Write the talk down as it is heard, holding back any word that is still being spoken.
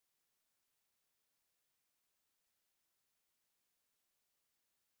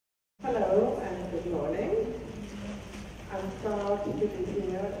Hello and good morning. I'm proud to be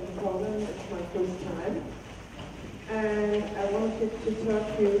here in Poland. It's my first time. And I wanted to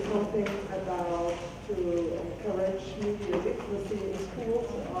talk to you something about to encourage media literacy in schools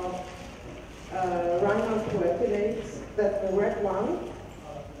of Reinhard Poetidates, that's the red one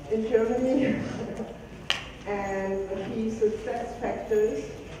in Germany, and the key success factors.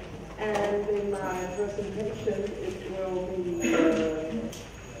 And in my presentation, it will be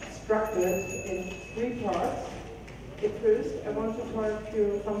structured in 3 parts. At first, I want to talk to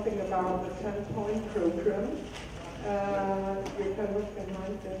you something about the 10-point program. You can look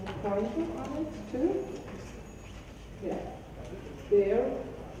behind the pointer on it too. Yeah, there.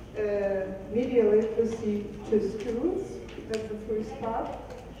 Media literacy to schools, that's the first part.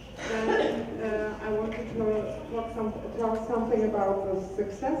 Then I want to talk something about the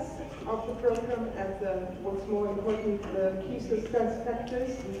success of the program and what's more important, the key success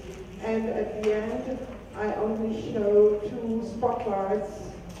factors. And at the end, I only show 2 spotlights,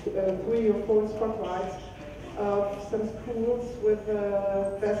 3 or 4 spotlights of some schools with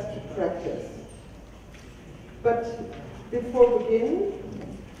best practice. But before we begin,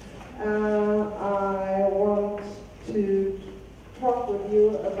 I want to talk with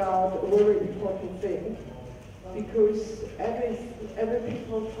you about a very important thing, because every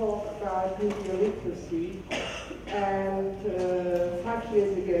people talk about media literacy, and 5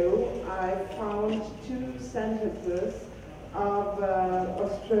 years ago I found 2 sentences of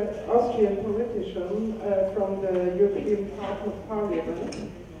Austrian politician from the European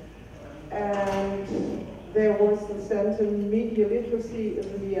Parliament, and there was the sentence, media literacy is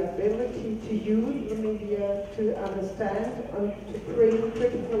the ability to use the media to understand and to bring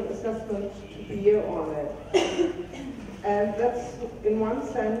critical assessment to bear on it. And that's, in one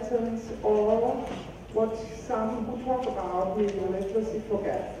sentence, all what some who talk about media literacy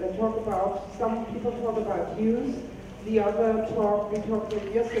forget. They talk about, some people talk about use, we talked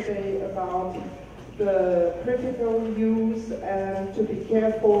yesterday about the critical use and to be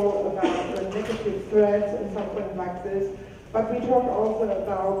careful about the negative threats and something like this. But we talk also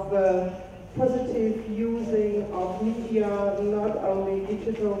about the positive using of media, not only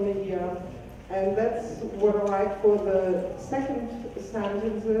digital media. And that's what I like for the second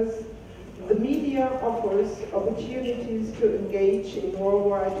sentences. The media offers opportunities to engage in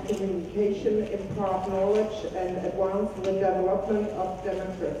worldwide communication, impart knowledge, and advance the development of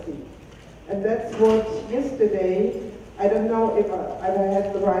democracy. And that's what yesterday, I don't know if I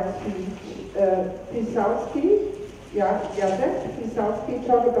had the right speech, Pisowski, Jacek Pisowski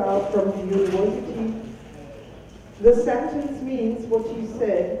talked about from the university. The sentence means what he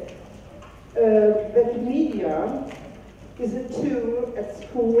said, that media is a tool at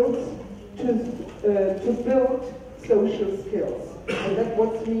schools to build social skills. And that's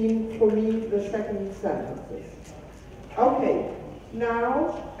what means for me the second sentences. Okay.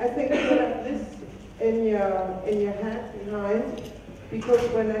 Now, I think you have this in your head behind, because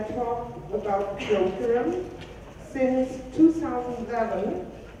when I talk about the program, since 2011,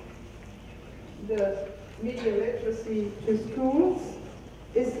 the media literacy to schools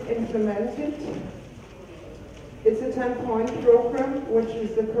is implemented. It's a 10-point program, which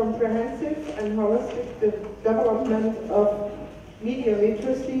is the comprehensive and holistic development of media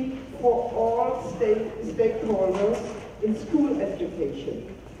literacy for all stakeholders in school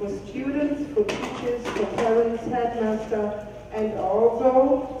education, for students, for teachers, for parents, headmaster, and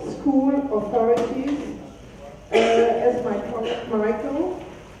also school authorities. As my colleague Michael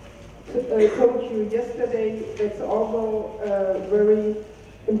told you yesterday, it's also a very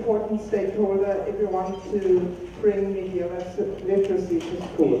important stakeholder if you want to bring media literacy to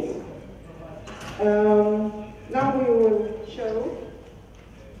schools. Now we will show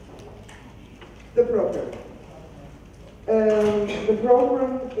the program. The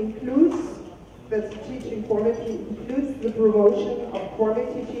program includes, that's teaching quality, includes the promotion of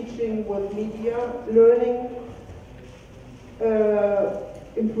quality teaching with media, learning,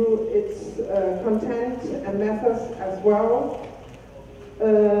 improve its content and methods as well,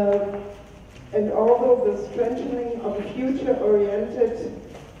 and also the strengthening of future-oriented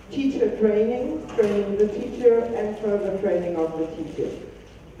teacher training the teacher, and further training of the teacher.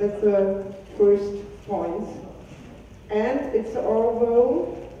 That's the first point. And it's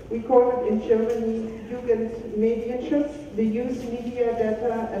although we call it in Germany Jugendmedienschutz, the youth media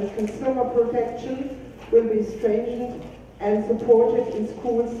data and consumer protection will be strengthened and supported in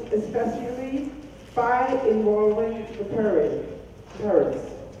schools, especially by involving the parents.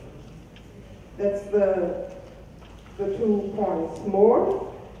 That's the 2 points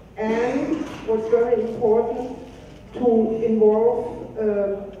more. And what's very important, to involve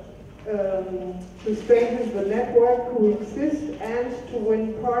to strengthen the network who exists and to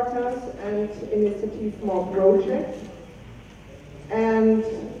win partners and initiative more projects. And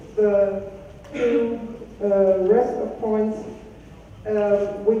the two rest of points,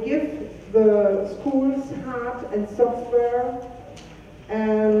 we give the schools hard and software,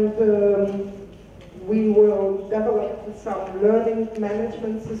 and we will develop some learning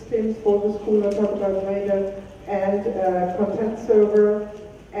management systems for the school, I'll talk about later, and content server.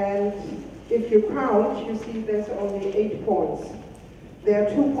 And if you count, you see there's only 8 points. There are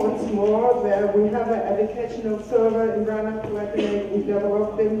 2 points more. There we have an educational server in Rana Palatinate. We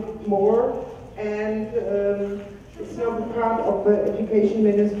developed them more, and it's not part of the education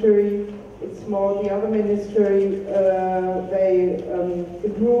ministry. It's more the other ministry. They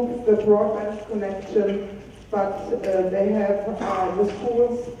improve the broadband connection, but they have the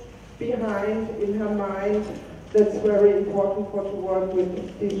schools behind in her mind. That's very important for to work with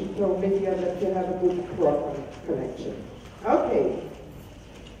digital media, that you have a good broadband connection. Okay.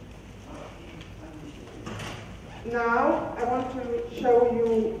 Now I want to show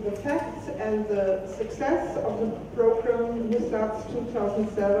you the facts and the success of the program. We started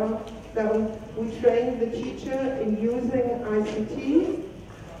 2007. We trained the teacher in using ICT,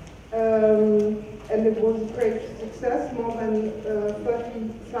 and it was a great success. More than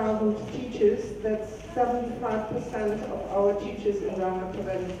 30,000 teachers, that's 75% of our teachers in Rana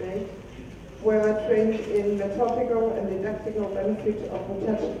Palatinate, were trained in methodical and didactical benefit of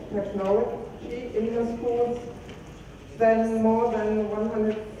the technology in the schools. Then more than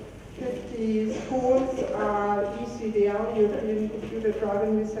 150 schools are ECDL, European Computer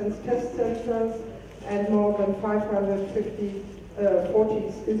Driving License Test Centers, and more than 540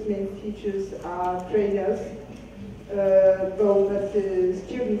 teachers are trainers, though that the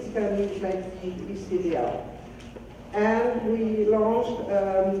students can make the ECDL. And we launched a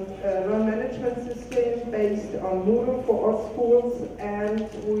learn management system based on Moodle for all schools, and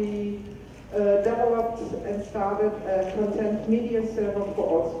we developed and started a content media server for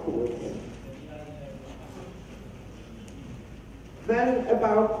all schools. Then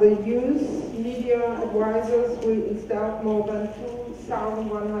about the youth media advisors, we installed more than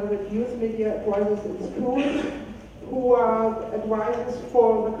 2,100 youth media advisors in schools, who are advisors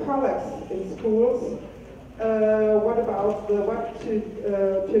for the colleagues in schools. What about the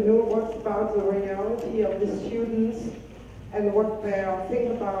to know what about the reality of the students and what they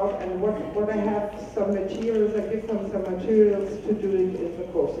think about, and what I have some materials, I give them some materials to do it in the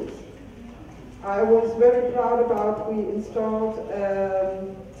courses. I was very proud about, we installed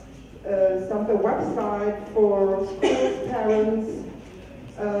some website for schools, parents,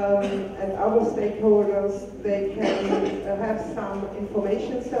 and other stakeholders. They can have some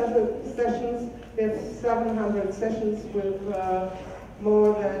information sessions. We have 700 sessions with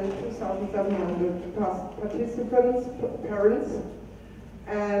more than 2,700 participants, parents,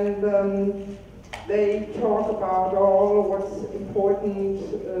 and they talk about all what's important,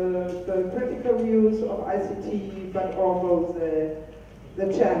 the critical use of ICT, but also the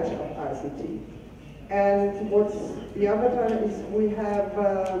challenge of ICT. And what's the other thing is we have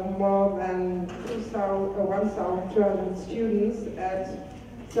more than 1,200 students at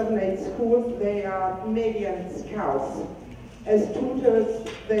 7-8 schools. They are media scouts. As tutors,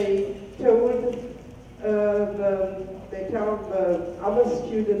 they tell the other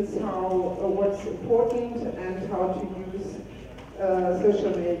students what's important and how to use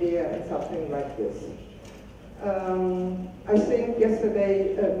social media and something like this. I think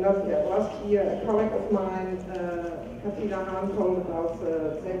yesterday, last year, a colleague of mine, Katina Hahn, told about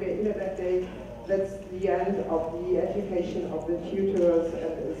Xavier Internet Day. That's the end of the education of the tutors,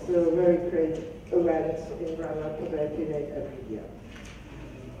 and it's a very great event in Rana Palatinate every year.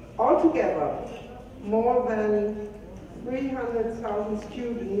 Altogether, more than 300,000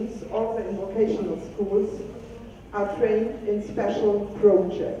 students, also in vocational schools, are trained in special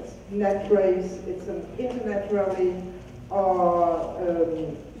projects. NetRace, it's an internet rally, or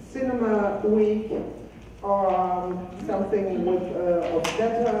cinema week, or something with of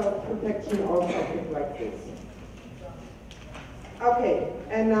data protection, or something like this. Okay,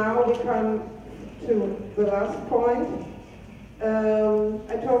 and now we come to the last point.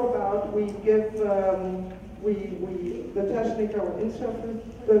 I talk about we give the technical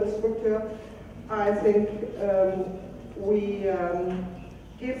infrastructure. I think we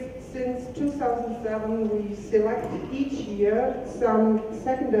give, since 2007, we select each year some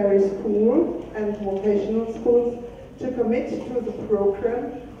secondary school and vocational schools to commit to the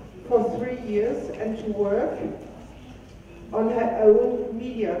program for 3 years and to work on her own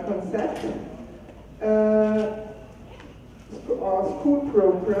media concept. school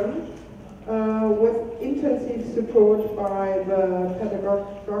program with intensive support by the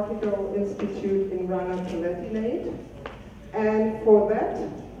Pedagogical Institute in Rheinland-Palatinate. And for that,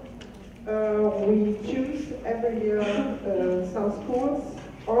 we choose every year some schools,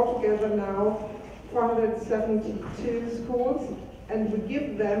 altogether now 472 schools, and we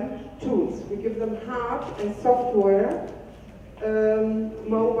give them tools. We give them hard and software,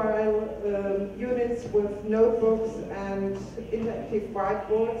 mobile units with notebooks and interactive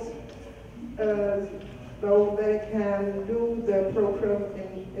whiteboards, so they can do the program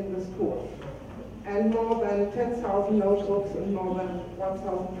in the school. And more than 10,000 notebooks and more than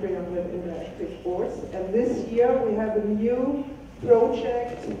 1,300 interactive boards. And this year we have a new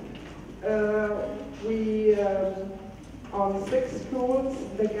project. On 6 schools,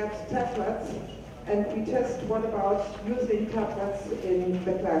 they get tablets, and we test what about using tablets in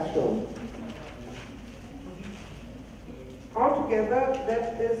the classroom. Altogether,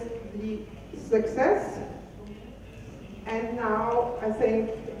 that is the success. And now I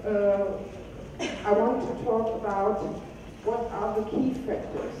think I want to talk about what are the key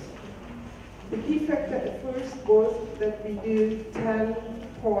factors. The key factor at first was that we do 10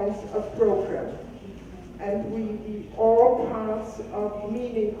 points of program. And we all parts of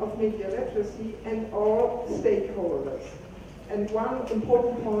meaning of media literacy and all stakeholders. And one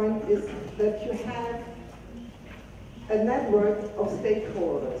important point is that you have a network of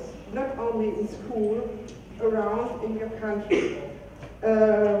stakeholders, not only in school, around in your country.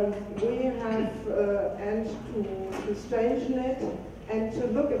 We have and to strengthen it and to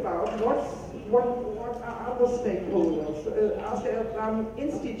look about what are other stakeholders. Are there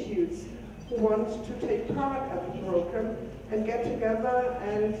institutes who want to take part of the program and get together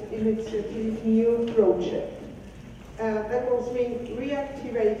and initiate new project. That will mean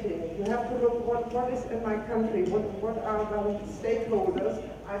reactivating. You have to look what is in my country, what are the stakeholders,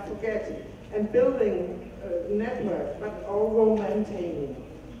 I forget, and building a network, but also maintaining.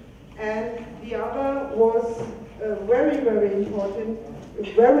 And the other was very, very important,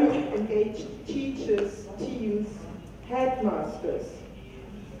 very engaged teachers, teams, headmasters.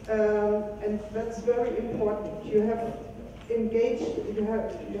 And that's very important. You have engaged, you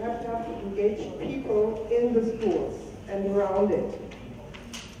have to have engaged people in the schools and around it.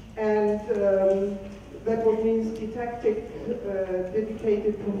 And that would mean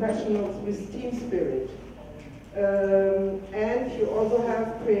dedicated professionals with team spirit. And you also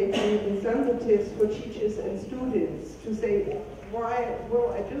have creating incentives for teachers and students to say, why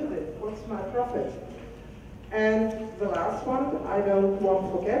will I do this? What's my profit? And the last one, I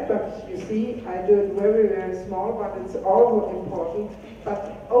won't forget, but you see, I do it very, very small, but it's also important.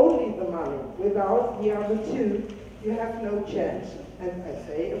 But only the money. Without the other two, you have no chance. And I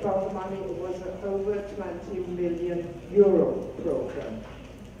say about the money, it was an over 20 million euro program.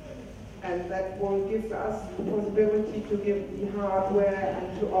 And that will give us the possibility to give the hardware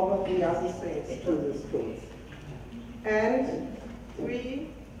and to offer the other things to the schools. And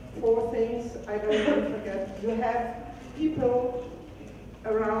 4 things I don't want to forget. You have people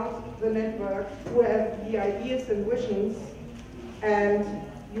around the network who have the ideas and visions, and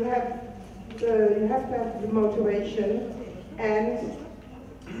you have to have the motivation and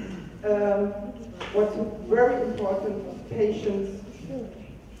what's very important, patience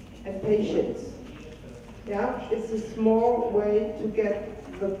and patience. Yeah, it's a small way to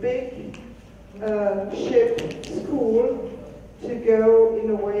get the big ship school to go in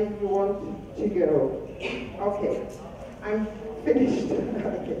the way you want to go. Okay, I'm finished.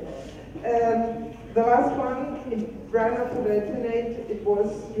 Okay. The last one, in Rheinland-Palatinate, it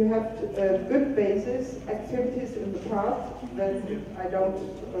was you have good basis activities in the past that I don't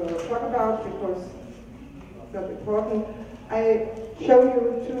talk about because it's not important. I show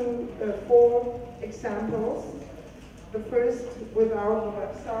you 4 examples. The first without the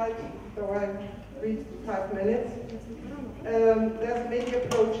website, so I read 5 minutes. There's a media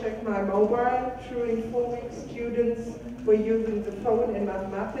project, My Mobile. During 4 weeks, students were using the phone in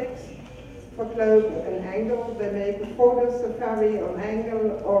mathematics for globe and angle. They make a photo safari on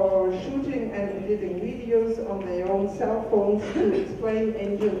angle or shooting and editing videos on their own cell phones to explain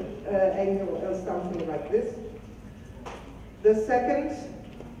angle or something like this. The second,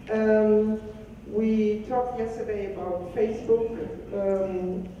 we talked yesterday about Facebook,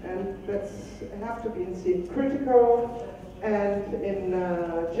 and that's have to be seen critical. And in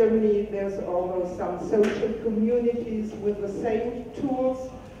Germany, there's also some social communities with the same tools,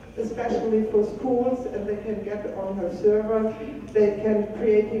 especially for schools, and they can get on her server. They can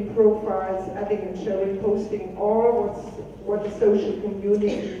creating profiles, adding and sharing, posting all what the social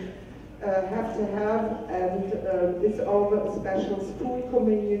community have to have, and it's over a special school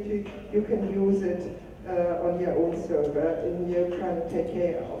community. You can use it on your own server, and you can take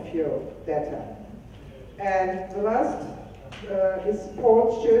care of your data. And the last is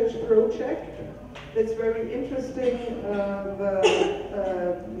Paul's Church project. That's very interesting.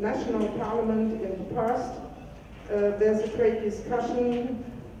 The National Parliament in the past, there's a great discussion,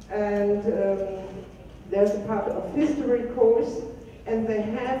 and there's a part of history course, and they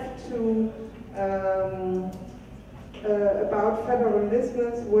have to about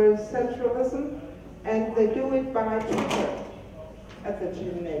federalism versus centralism, and they do it by Twitter at the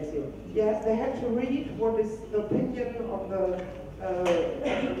gymnasium. Yeah, they had to read what is the opinion of the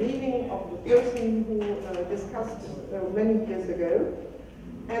meaning of the person who discussed many years ago,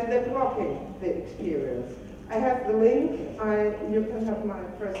 and they're blocking the experience. I have the link. You can have my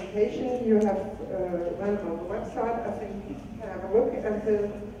presentation. You have one on the website. I think you can have a look at the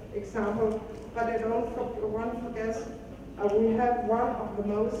example. But I don't want to forget, we have one of the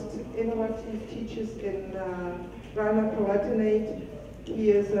most innovative teachers in Rainer Palatinate.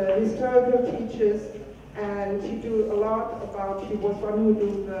 He is a historical teacher, and he do a lot about, he was one who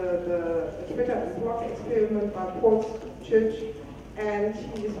do the Twitter and blog experiment by Paul's Church, and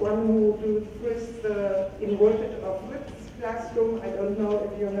he is one who do first the inverted or flipped classroom. I don't know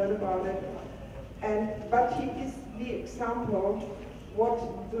if you heard about it. But he is the example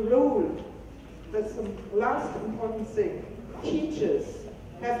what the role, that's the last important thing. Teachers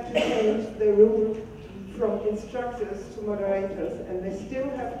have to change their role from instructors to moderators, and they still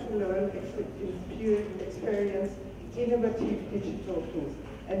have to learn, experience innovative digital tools.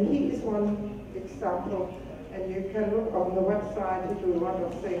 And he is one example, and you can look on the website. He do a lot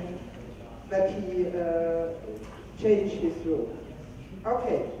of things that he changed his role.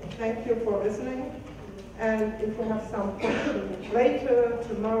 Okay, thank you for listening. And if you have some questions later,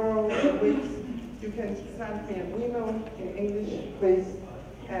 tomorrow, weeks, you can send me an email in English, please.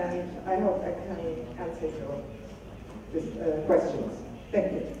 And I hope I can answer your questions.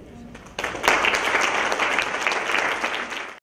 Thank you.